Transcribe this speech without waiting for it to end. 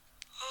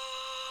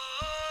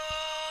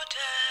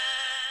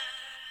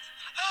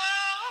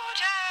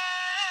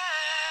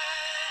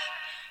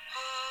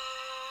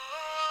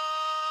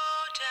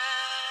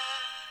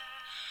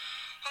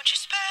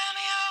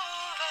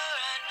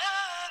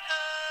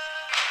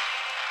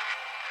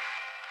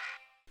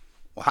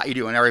Well, how you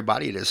doing,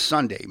 everybody? It is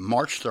Sunday,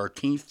 March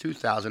 13th,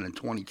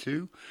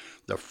 2022,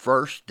 the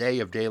first day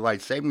of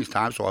daylight savings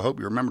time, so I hope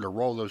you remember to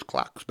roll those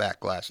clocks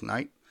back last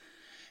night.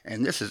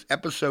 And this is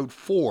episode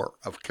 4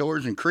 of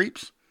Killers and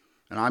Creeps,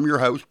 and I'm your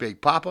host,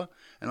 Big Papa.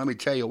 And let me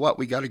tell you what,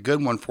 we got a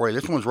good one for you.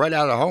 This one's right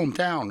out of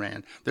hometown,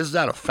 man. This is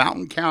out of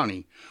Fountain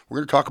County. We're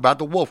going to talk about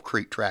the Wolf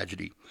Creek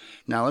tragedy.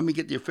 Now, let me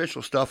get the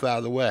official stuff out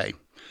of the way.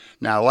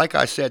 Now, like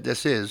I said,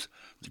 this is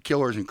the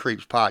Killers and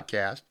Creeps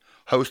podcast,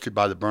 hosted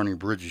by the Burning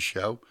Bridges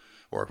Show,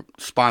 or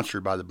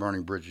sponsored by the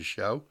Burning Bridges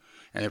Show.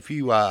 And if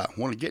you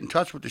want to get in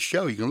touch with the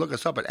show, you can look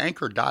us up at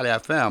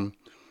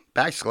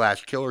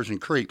anchor.fm/Killers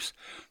and Creeps.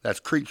 That's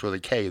Creeps with a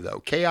K,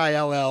 though.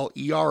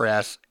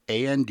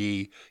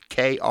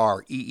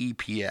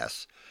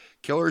 KILLERSANDKREEPS.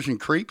 Killers and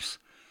Creeps.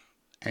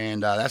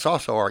 And that's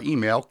also our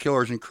email,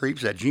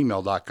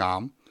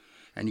 killersandcreeps@gmail.com.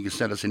 And you can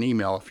send us an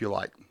email if you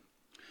like.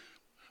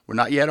 We're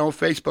not yet on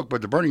Facebook,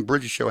 but the Burning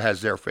Bridges Show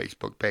has their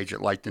Facebook page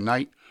at Light the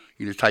Night.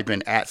 You just type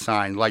in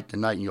 @Light the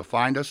Night and you'll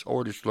find us,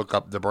 or just look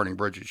up the Burning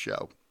Bridges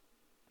Show.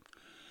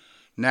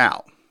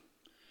 Now,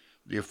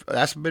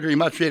 that's pretty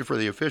much it for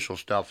the official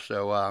stuff.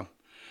 So,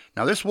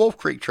 now this Wolf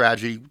Creek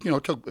tragedy,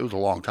 it was a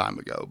long time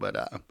ago, but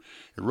a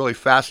really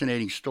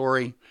fascinating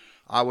story.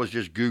 I was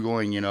just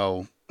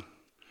Googling,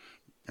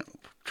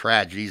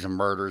 tragedies and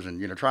murders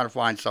and, trying to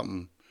find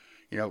something,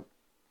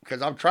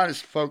 because I'm trying to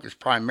focus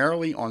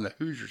primarily on the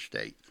Hoosier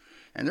State.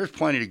 And there's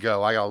plenty to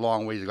go. I got a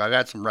long ways to go. I've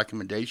had some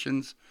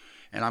recommendations,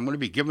 and I'm going to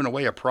be giving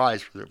away a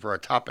prize for a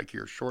topic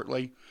here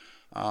shortly.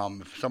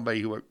 If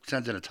somebody who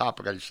sends in a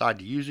topic, I decide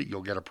to use it,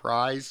 you'll get a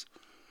prize.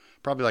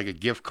 Probably like a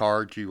gift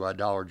card to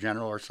Dollar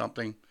General or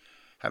something.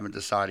 Haven't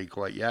decided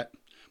quite yet.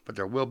 But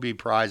there will be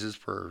prizes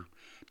for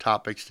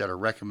topics that are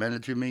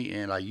recommended to me,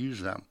 and I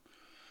use them.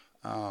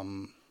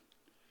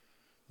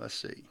 Let's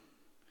see.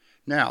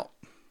 Now,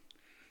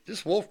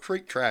 this Wolf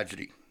Creek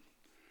tragedy.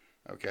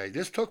 Okay,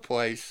 this took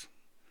place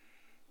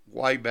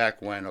way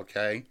back when,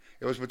 okay?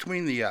 It was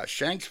between the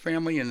Shanks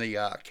family and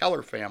the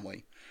Keller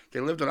family.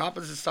 They lived on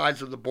opposite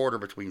sides of the border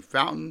between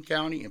Fountain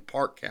County and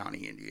Park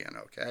County, Indiana,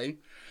 okay?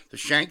 The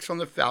Shanks on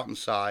the Fountain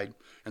side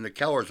and the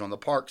Kellers on the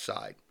Park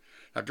side.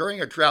 Now, during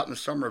a drought in the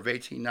summer of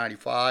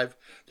 1895,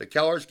 the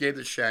Kellers gave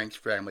the Shanks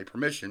family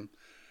permission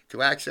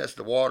to access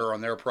the water on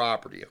their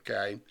property,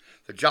 okay?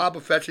 The job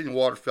of fetching the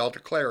water fell to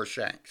Clara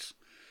Shanks.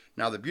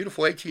 Now, the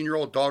beautiful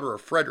 18-year-old daughter of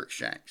Frederick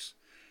Shanks.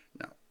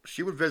 Now,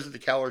 she would visit the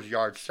Keller's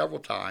yard several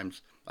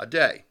times a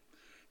day.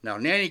 Now,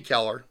 Nanny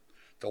Keller,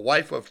 the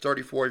wife of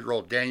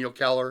 34-year-old Daniel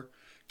Keller,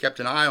 kept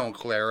an eye on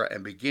Clara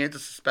and began to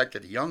suspect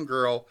that the young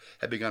girl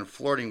had begun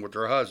flirting with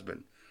her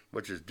husband,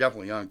 which is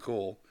definitely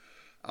uncool.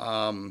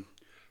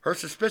 Her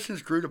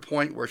suspicions grew to the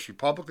point where she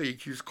publicly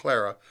accused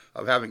Clara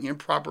of having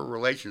improper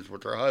relations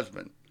with her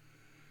husband.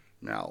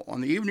 Now,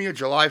 on the evening of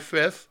July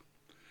 5th,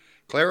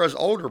 Clara's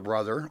older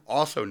brother,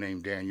 also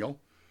named Daniel,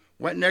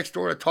 went next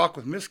door to talk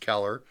with Miss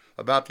Keller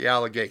about the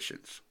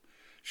allegations.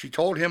 She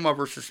told him of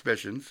her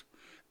suspicions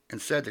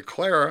and said that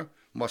Clara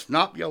must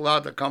not be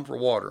allowed to come for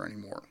water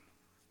anymore.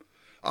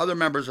 Other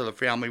members of the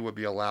family would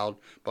be allowed,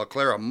 but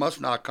Clara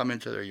must not come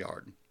into their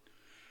yard.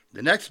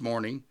 The next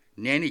morning,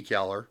 Nanny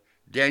Keller,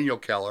 Daniel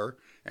Keller,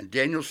 and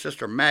Daniel's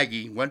sister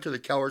Maggie went to the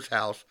Keller's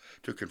house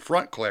to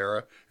confront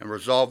Clara and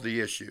resolve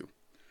the issue.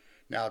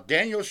 Now,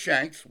 Daniel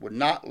Shanks would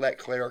not let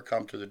Clara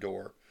come to the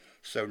door,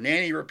 so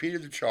Nanny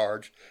repeated the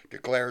charge to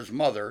Clara's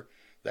mother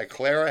that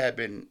Clara had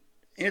been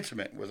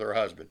intimate with her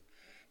husband.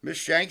 Miss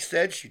Shanks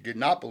said she did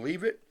not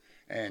believe it,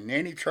 and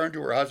Nanny turned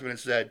to her husband and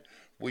said,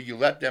 "Will you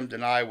let them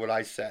deny what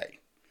I say?"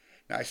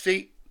 Now,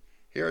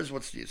 here's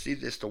what's,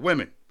 it's the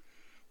women.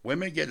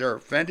 Women get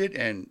offended,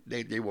 and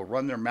they will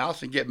run their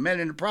mouths and get men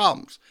into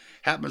problems.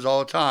 Happens all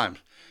the time.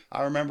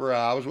 I remember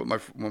I was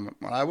with when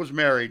I was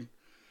married,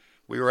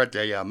 we were at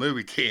the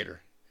movie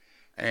theater,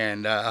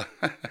 and there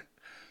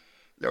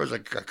was a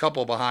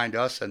couple behind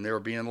us, and they were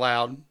being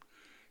loud,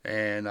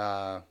 and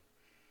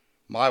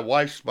my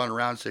wife spun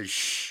around and said,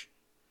 "Shh."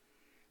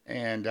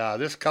 And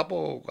this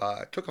couple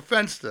took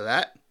offense to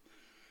that.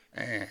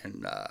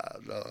 And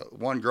the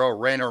one girl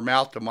ran her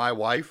mouth to my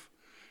wife.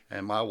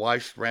 And my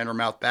wife ran her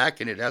mouth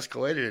back. And it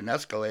escalated and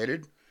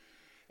escalated.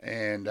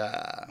 And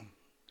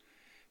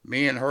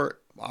me and her,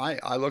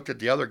 I looked at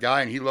the other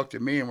guy. And he looked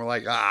at me. And we're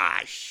like,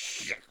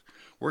 shit.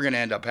 We're going to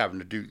end up having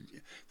to do.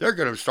 They're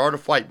going to start a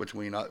fight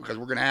between us. Because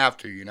we're going to have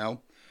to,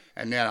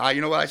 And then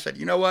you know what? I said,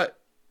 you know what?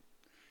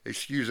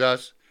 Excuse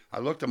us. I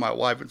looked at my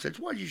wife and said,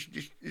 well, you should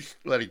just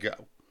let it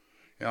go.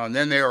 And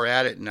then they were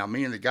at it, and now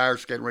me and the guy are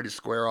getting ready to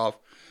square off.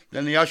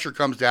 Then the usher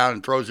comes down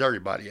and throws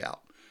everybody out.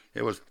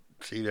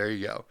 There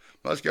you go.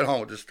 Let's get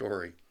on with the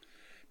story.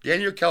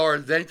 Daniel Keller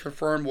then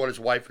confirmed what his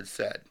wife had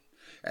said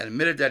and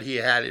admitted that he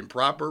had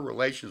improper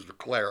relations with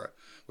Clara,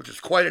 which is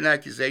quite an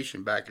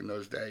accusation back in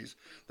those days.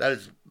 That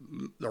is,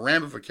 the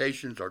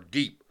ramifications are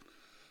deep.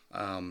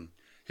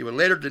 He would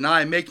later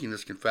deny making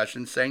this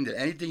confession, saying that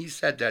anything he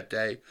said that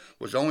day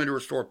was only to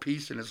restore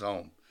peace in his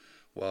home.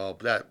 Well,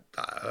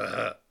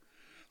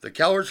 the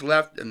Kellers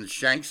left and the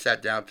Shanks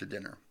sat down to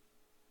dinner.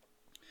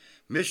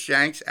 Miss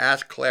Shanks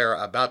asked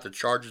Clara about the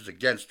charges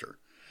against her.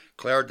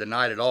 Clara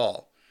denied it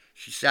all.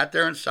 She sat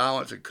there in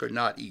silence and could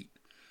not eat.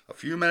 A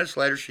few minutes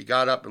later, she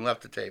got up and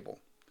left the table.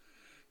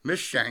 Miss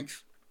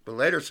Shanks would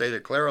later say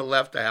that Clara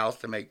left the house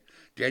to make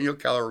Daniel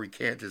Keller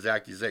recant his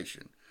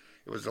accusation.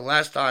 It was the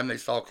last time they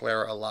saw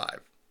Clara alive.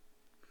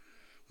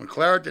 When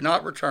Clara did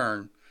not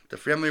return, the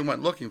family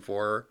went looking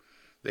for her.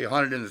 They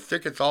hunted in the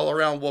thickets all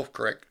around Wolf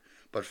Creek,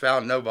 but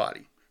found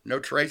nobody. No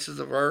traces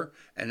of her,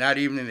 and that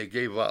evening they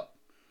gave up.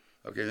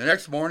 Okay, the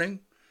next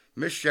morning,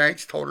 Miss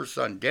Shanks told her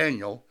son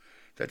Daniel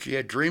that she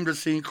had dreamed of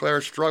seeing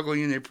Clara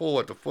struggling in a pool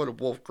at the foot of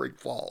Wolf Creek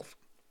Falls.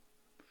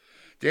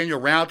 Daniel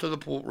ran to the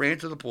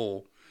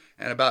pool,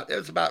 and it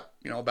was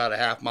about a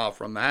half mile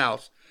from the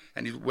house,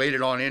 and he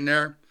waded on in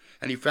there,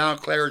 and he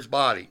found Clara's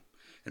body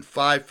in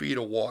 5 feet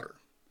of water.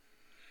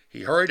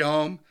 He hurried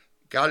home,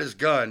 got his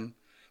gun,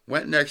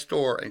 went next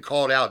door, and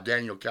called out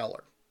Daniel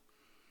Keller.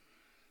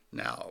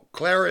 Now,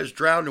 Clara is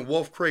drowned in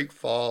Wolf Creek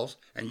Falls,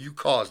 and you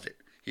caused it,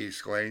 he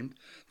exclaimed,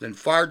 then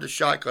fired the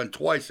shotgun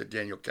twice at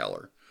Daniel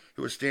Keller,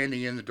 who was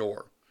standing in the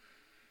door.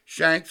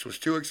 Shanks was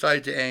too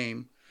excited to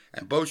aim,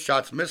 and both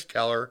shots missed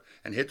Keller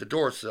and hit the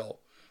door sill.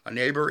 A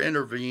neighbor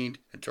intervened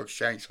and took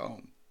Shanks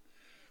home.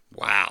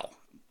 Wow.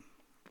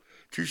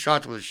 2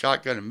 shots with a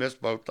shotgun and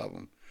missed both of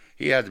them.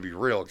 He had to be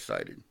real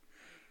excited.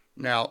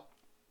 Now,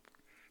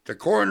 the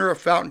coroner of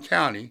Fountain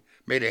County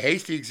made a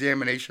hasty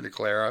examination of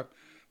Clara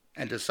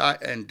and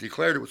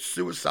declared it was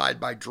suicide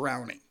by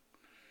drowning.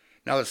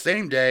 Now, the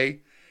same day,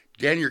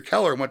 Daniel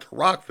Keller went to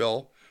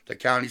Rockville, the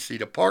county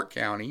seat of Park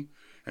County,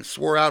 and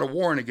swore out a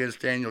warrant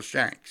against Daniel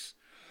Shanks.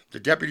 The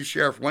deputy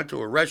sheriff went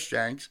to arrest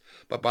Shanks,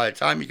 but by the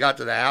time he got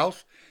to the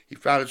house, he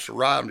found it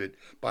surrounded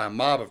by a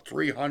mob of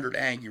 300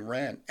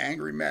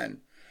 angry men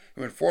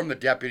who informed the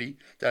deputy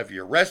that if he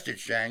arrested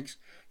Shanks,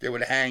 they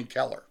would hang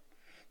Keller.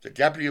 The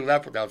deputy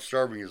left without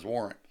serving his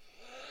warrant.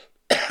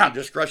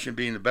 Discretion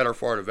being the better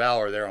part of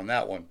valor there on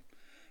that one.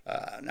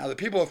 Now, the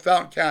people of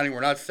Fountain County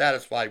were not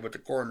satisfied with the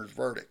coroner's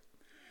verdict,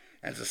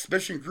 and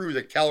suspicion grew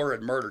that Keller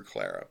had murdered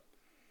Clara.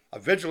 A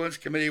vigilance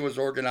committee was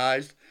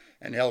organized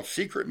and held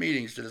secret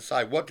meetings to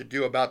decide what to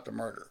do about the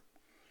murder.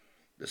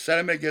 The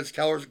sentiment against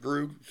Keller's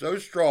grew so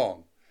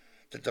strong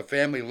that the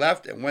family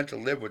left and went to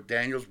live with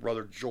Daniel's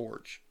brother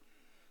George.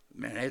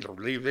 Man, they had to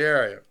leave the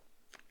area.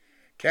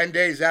 10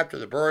 days after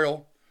the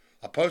burial,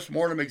 a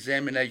post-mortem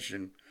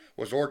examination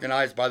was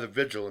organized by the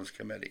Vigilance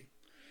Committee.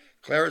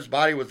 Clara's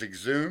body was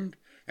exhumed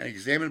and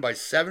examined by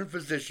 7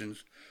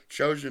 physicians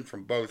chosen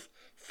from both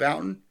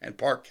Fountain and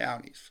Park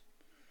counties.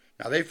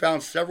 Now, they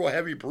found several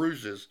heavy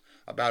bruises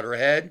about her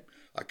head,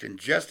 a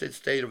congested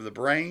state of the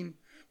brain,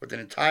 with an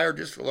entire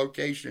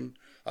dislocation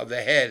of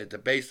the head at the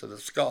base of the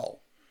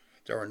skull.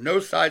 There were no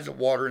signs of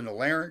water in the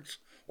larynx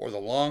or the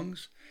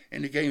lungs,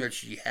 indicating that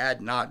she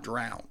had not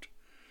drowned.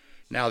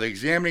 Now, the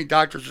examining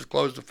doctors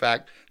disclosed the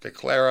fact that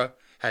Clara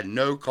had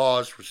no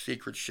cause for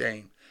secret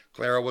shame.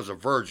 Clara was a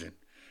virgin,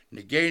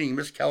 negating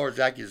Miss Keller's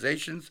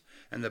accusations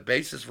and the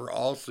basis for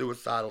all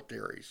suicidal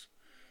theories.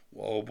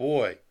 Whoa,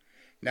 boy.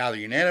 Now, the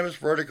unanimous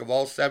verdict of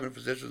all 7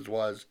 physicians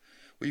was,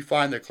 we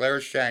find that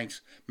Clara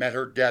Shanks met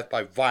her death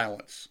by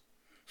violence.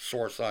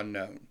 Source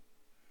unknown.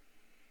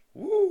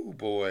 Woo,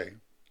 boy.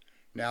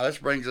 Now, this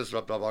brings us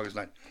up to August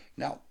 9th.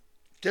 Now,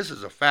 this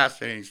is a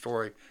fascinating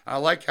story. I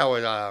like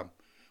how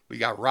we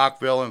got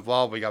Rockville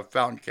involved. We got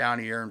Fountain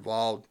County here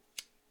involved.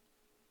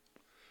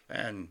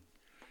 And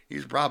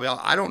he's probably,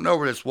 I don't know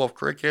where this Wolf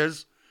Creek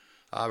is.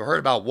 I've heard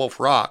about Wolf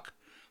Rock.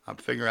 I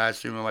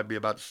assume it might be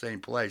about the same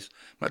place.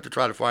 I'm going to have to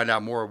try to find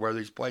out more of where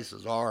these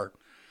places are.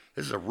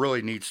 This is a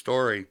really neat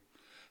story.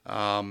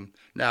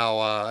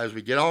 Now, as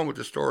we get on with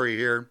the story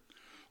here,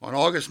 on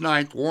August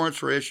 9th,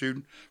 warrants were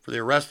issued for the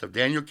arrest of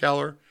Daniel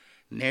Keller,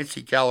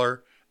 Nancy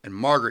Keller, and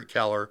Margaret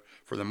Keller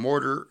for the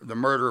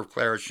murder of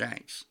Clara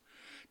Shanks.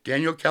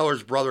 Daniel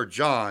Keller's brother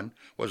John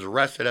was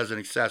arrested as an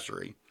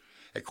accessory.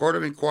 A court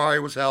of inquiry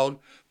was held.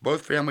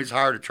 Both families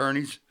hired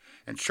attorneys,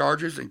 and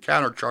charges and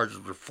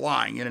countercharges were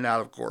flying in and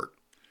out of court.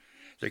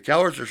 The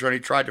Keller's attorney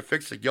tried to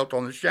fix the guilt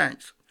on the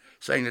Shanks,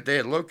 saying that they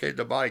had located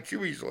the body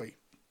too easily,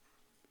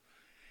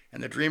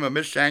 and the dream of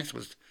Miss Shanks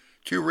was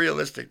too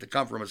realistic to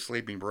come from a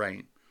sleeping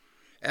brain.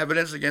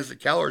 Evidence against the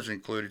Kellers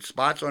included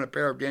spots on a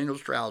pair of Daniel's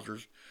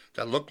trousers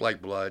that looked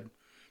like blood,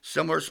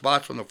 similar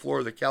spots on the floor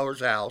of the Keller's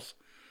house,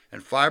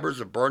 and fibers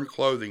of burned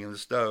clothing in the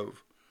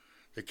stove.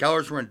 The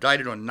Kellers were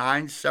indicted on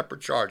 9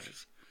 separate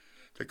charges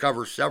to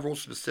cover several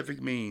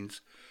specific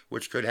means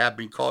which could have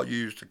been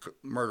used to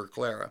murder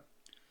Clara.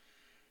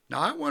 Now,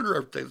 I wonder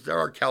if there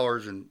are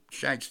Kellers and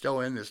Shanks still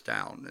in these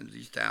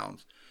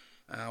towns.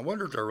 I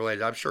wonder if they're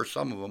related. I'm sure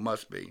some of them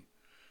must be.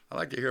 I'd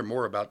like to hear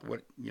more about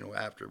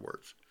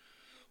afterwards.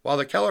 While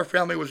the Keller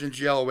family was in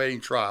jail awaiting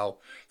trial,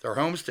 their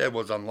homestead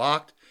was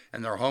unlocked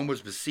and their home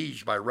was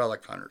besieged by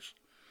relic hunters.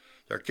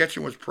 Their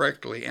kitchen was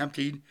practically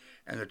emptied,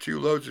 and the 2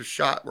 loads of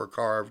shot were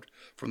carved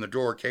from the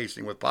door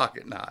casing with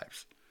pocket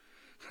knives.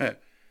 The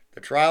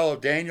trial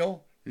of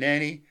Daniel,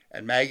 Nanny,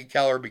 and Maggie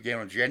Keller began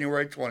on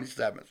January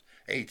 27th,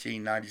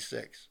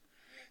 1896.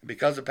 And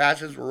because the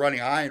passions were running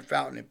high in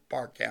Fountain and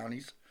Park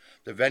counties,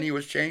 the venue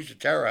was changed to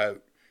Terre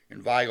Haute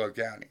in Vigo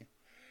County.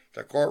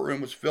 The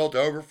courtroom was filled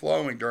to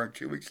overflowing during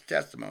 2 weeks of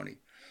testimony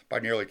by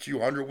nearly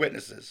 200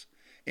 witnesses.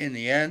 In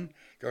the end,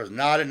 there was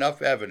not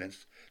enough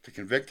evidence to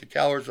convict the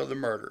Kellers of the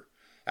murder.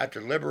 After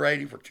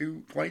deliberating for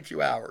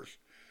 22 hours,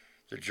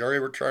 the jury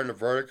returned a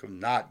verdict of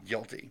not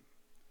guilty.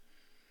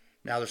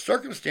 Now, the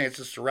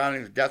circumstances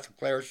surrounding the death of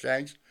Clara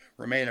Shanks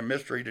remain a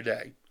mystery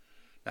today.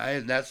 Now,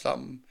 isn't that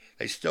something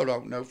they still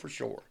don't know for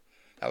sure?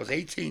 That was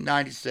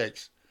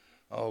 1896.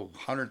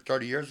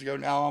 130 years ago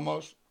now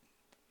almost.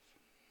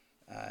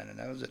 And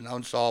that was an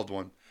unsolved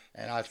one.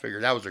 And I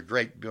figured that was a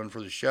great one for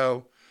the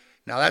show.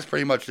 Now, that's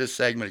pretty much this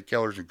segment of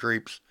Killers and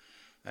Creeps.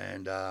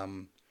 And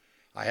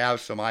I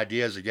have some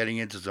ideas of getting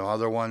into some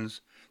other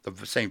ones. The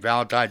St.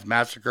 Valentine's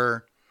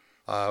Massacre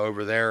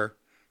over there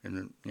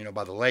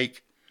by the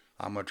lake.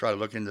 I'm going to try to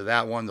look into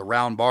that one. The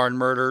Round Barn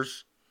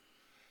Murders.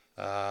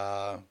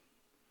 I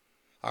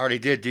already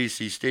did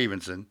D.C.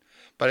 Stevenson.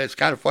 But it's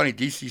kind of funny.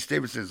 D.C.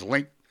 Stevenson's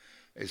link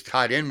is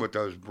tied in with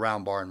those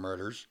Round Barn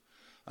Murders.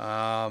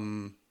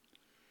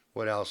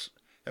 What else?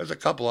 There's a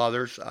couple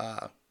others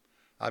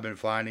I've been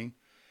finding.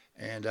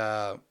 And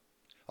a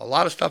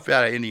lot of stuff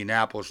out of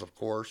Indianapolis, of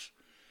course.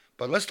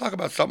 But let's talk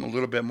about something a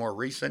little bit more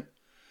recent.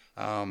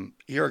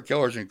 Here at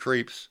Killers and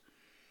Creeps,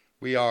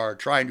 we are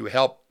trying to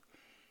help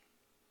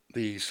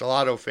the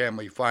Salato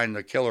family find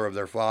the killer of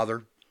their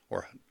father.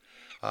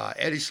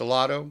 Eddie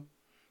Salato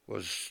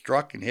was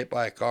struck and hit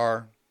by a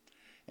car.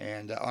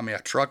 And,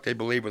 a truck, they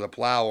believe, with a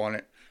plow on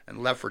it,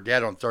 and left for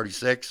dead on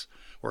 36,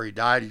 where he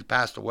died. He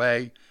passed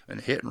away in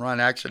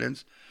hit-and-run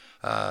accidents.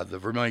 The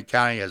Vermilion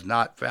County has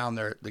not found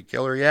the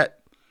killer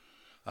yet.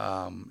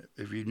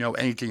 If you know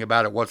anything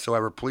about it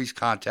whatsoever, please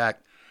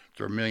contact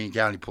the Vermilion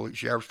County Police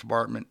Sheriff's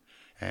Department.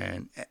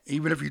 And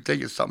even if you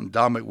think it's something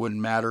dumb, it wouldn't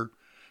matter.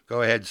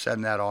 Go ahead and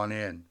send that on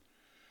in.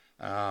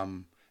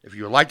 If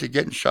you would like to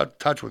get in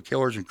touch with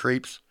Killers and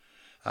Creeps,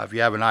 if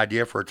you have an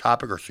idea for a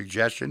topic or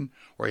suggestion,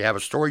 or you have a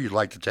story you'd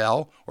like to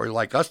tell, or you'd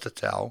like us to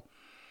tell,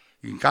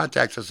 you can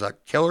contact us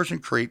at Killers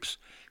and Creeps,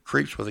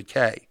 Creeps with a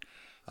K,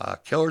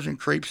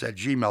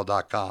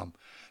 killersandcreeps@gmail.com.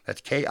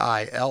 That's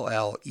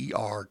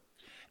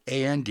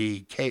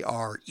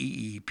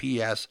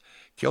KILLERANDKREEPS,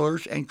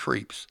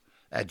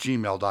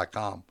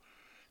 killersandcreeps@gmail.com.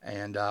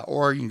 And,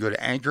 or you can go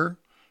to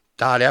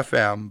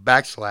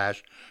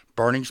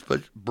anchor.fm/Burning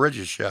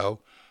Bridges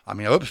Show.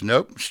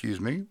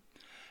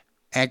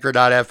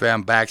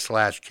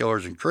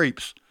 Anchor.fm/Killers and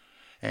Creeps,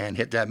 and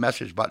hit that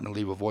message button to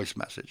leave a voice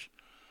message.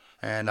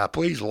 And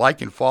please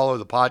like and follow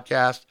the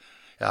podcast.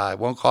 It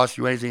won't cost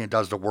you anything. It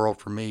does the world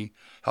for me.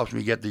 Helps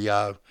me get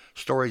the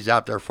stories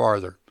out there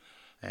farther.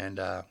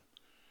 And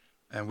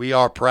we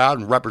are proud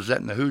and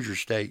representing the Hoosier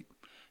State.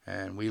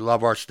 And we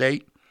love our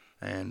state.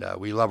 And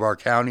we love our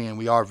county. And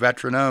we are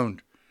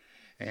veteran-owned.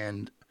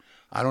 And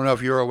I don't know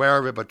if you're aware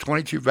of it, but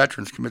 22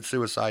 veterans commit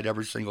suicide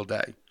every single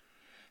day.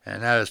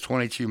 And that is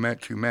 22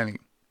 too many.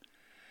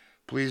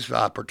 Please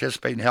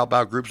participate and help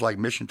out groups like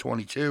Mission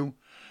 22,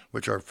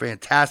 which are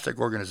fantastic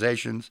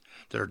organizations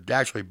that are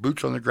actually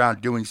boots on the ground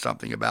doing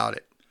something about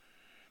it.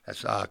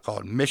 That's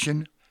called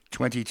Mission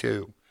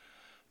 22.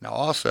 Now,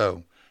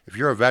 also, if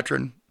you're a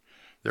veteran,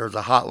 there's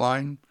a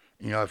hotline.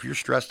 If you're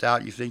stressed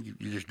out, you think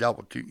you just dealt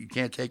with you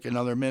can't take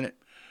another minute,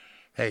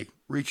 hey,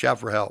 reach out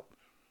for help.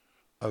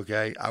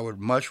 Okay? I would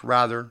much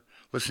rather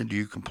listen to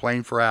you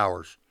complain for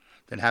hours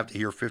than have to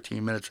hear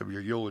 15 minutes of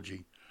your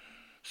eulogy.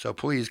 So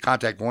please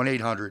contact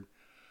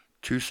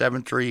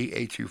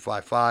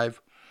 1-800-273-8255.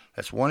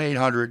 That's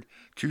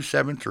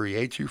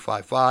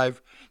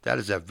 1-800-273-8255. That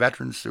is a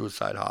veteran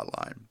suicide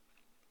hotline.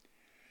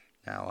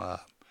 Now,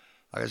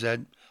 like I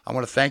said, I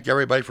want to thank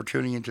everybody for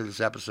tuning into this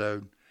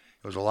episode.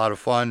 It was a lot of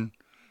fun,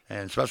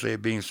 and especially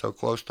it being so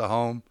close to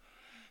home.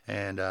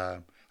 And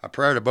a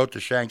prayer to both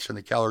the Shanks and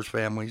the Kellers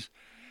families,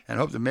 and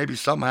hope that maybe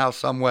somehow,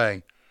 some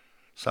way,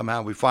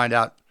 we find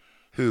out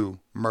who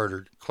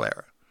murdered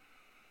Clara.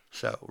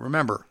 So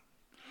remember,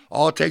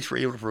 all it takes for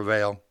evil to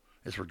prevail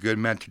is for good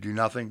men to do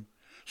nothing.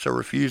 So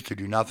refuse to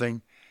do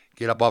nothing.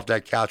 Get up off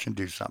that couch and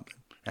do something.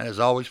 And as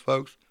always,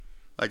 folks,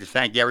 I'd like to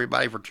thank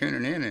everybody for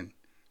tuning in, and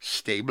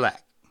stay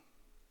black.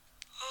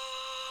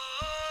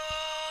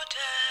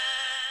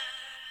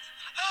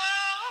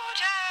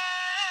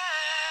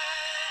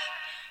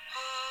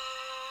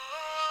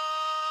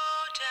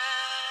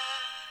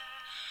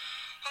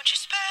 Won't you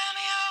spare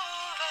me